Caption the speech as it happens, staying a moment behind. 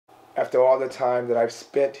after all the time that I've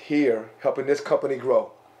spent here helping this company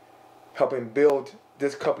grow, helping build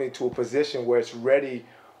this company to a position where it's ready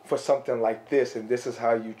for something like this, and this is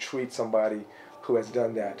how you treat somebody who has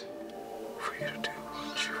done that. For you to do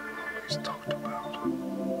what you've always talked about.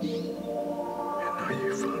 And now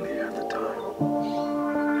you finally have the time.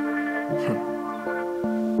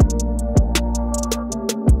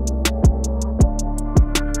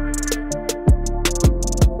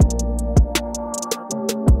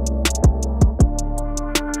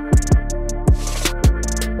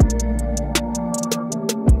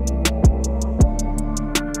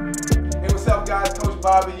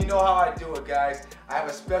 Bobby, you know how I do it, guys. I have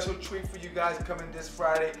a special treat for you guys coming this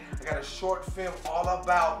Friday. I got a short film all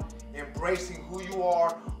about embracing who you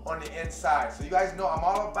are on the inside. So you guys know I'm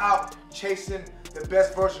all about chasing the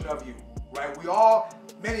best version of you, right?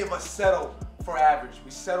 Many of us settle for average. We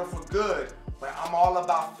settle for good, but I'm all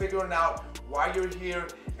about figuring out why you're here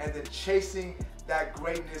and then chasing that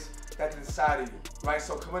greatness that's inside of you, right?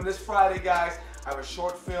 So coming this Friday, guys, I have a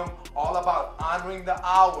short film all about honoring the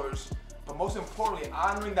hours, but most importantly,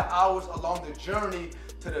 honoring the hours along the journey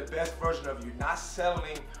to the best version of you, not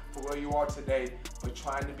settling for where you are today, but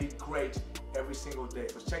trying to be great every single day.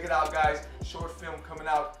 So check it out, guys. Short film coming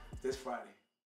out this Friday.